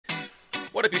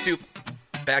What up, YouTube?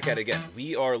 Back at it again.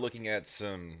 We are looking at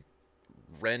some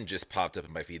REN just popped up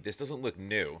in my feed. This doesn't look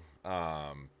new,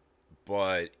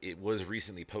 but it was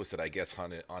recently posted, I guess,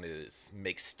 on his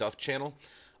Make Stuff channel.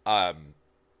 Um,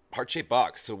 Heart-shaped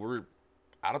box. I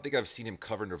don't think I've seen him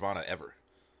cover Nirvana ever.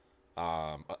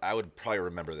 I would probably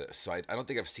remember this. So I don't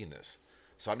think I've seen this.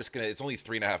 So I'm just gonna. It's only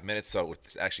 3.5 minutes, so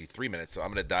it's actually 3 minutes. So I'm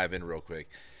gonna dive in real quick.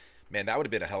 Man, that would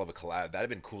have been a hell of a collab. That'd have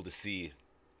been cool to see.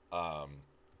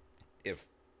 If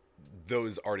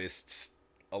those artists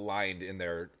aligned in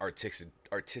their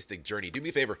artistic journey. Do me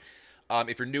a favor.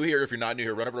 If you're new here, if you're not new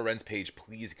here, run over to Ren's page.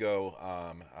 Please go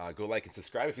go like and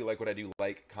subscribe if you like what I do.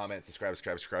 Like, comment, subscribe.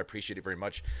 Appreciate it very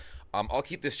much. I'll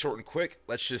keep this short and quick.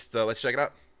 Let's check it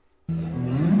out.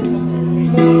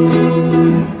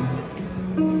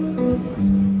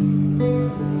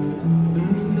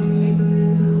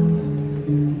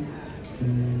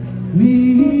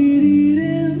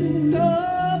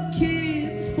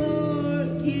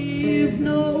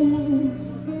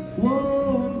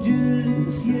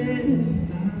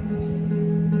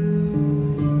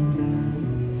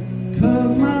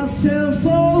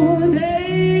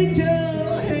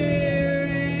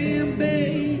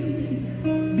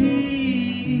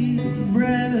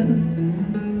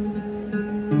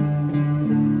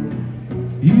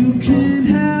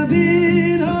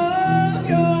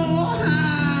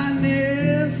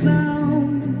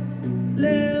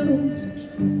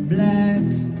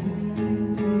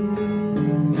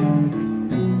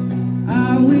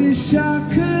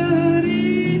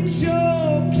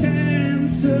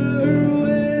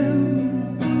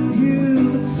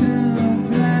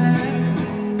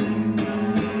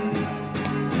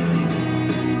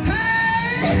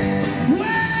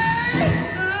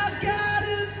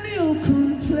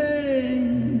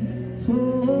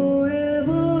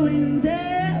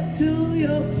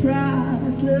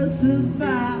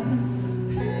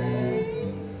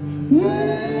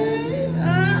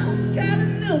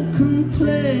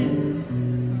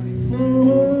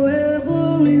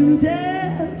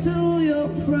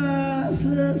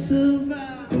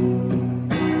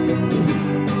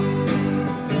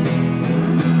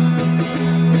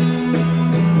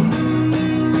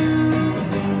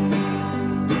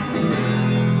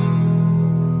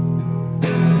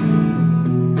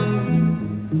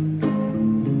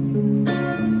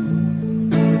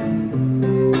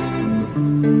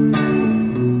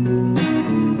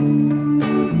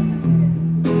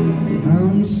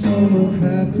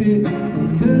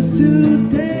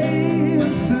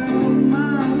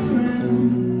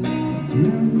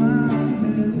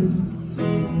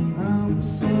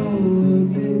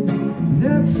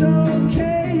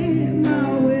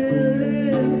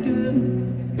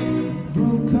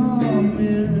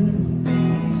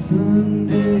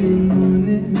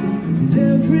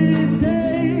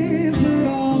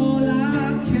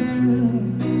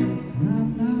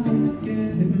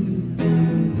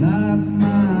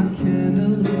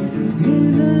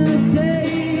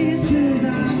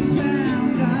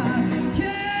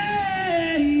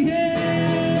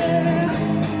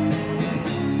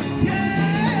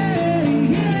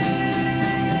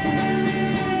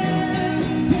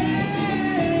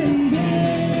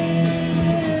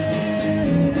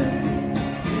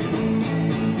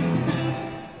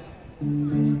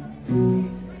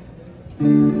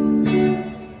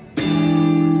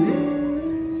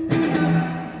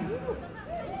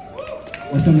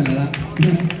 Or something like that.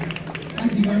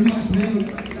 Thank you very much, Bill. I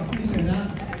appreciate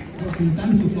that. Got some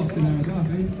dental floss in there as well, I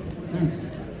think.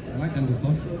 Thanks. I like dental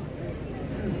floss.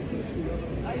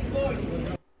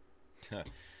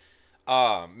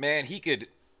 Man, he could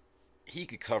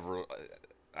cover.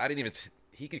 I didn't even.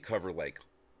 He could cover like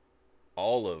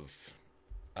all of.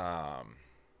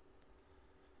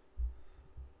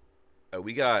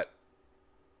 We got.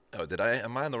 Oh,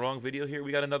 am I in the wrong video here?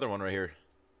 We got another one right here.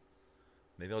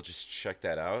 Maybe I'll just check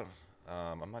that out.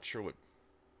 I'm not sure what.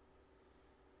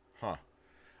 Huh.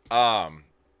 I'll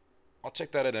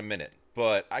check that in a minute.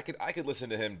 But I could listen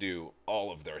to him do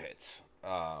all of their hits.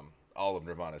 All of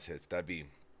Nirvana's hits.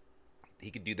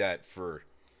 He could do that for.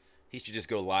 He should just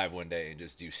go live one day and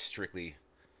just do strictly,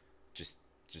 just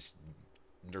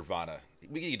Nirvana.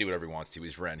 He can do whatever he wants to.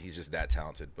 He's Ren. He's just that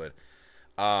talented. But,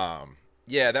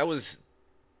 yeah, that was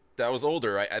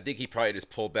older. I think he probably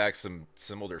just pulled back some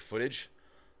older footage.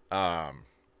 Cool.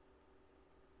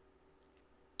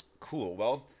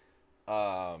 Well,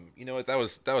 you know what? That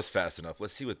was fast enough.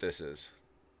 Let's see what this is.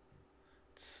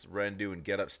 It's Ren doing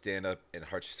Get Up, Stand Up, and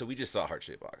Heart. So we just saw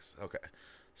Heart-shaped box. Okay.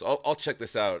 So I'll check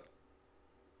this out.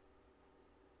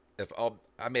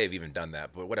 I may have even done that,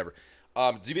 but whatever.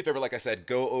 Do me a favor, like I said,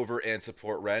 go over and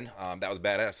support Ren. That was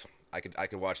badass. I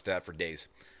could watch that for days.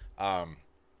 Um,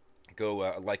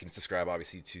 Go like and subscribe,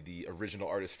 obviously, to the original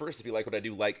artist first. If you like what I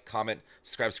do, like, comment,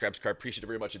 subscribe. Appreciate it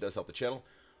very much. It does help the channel.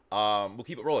 We'll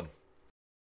keep it rolling.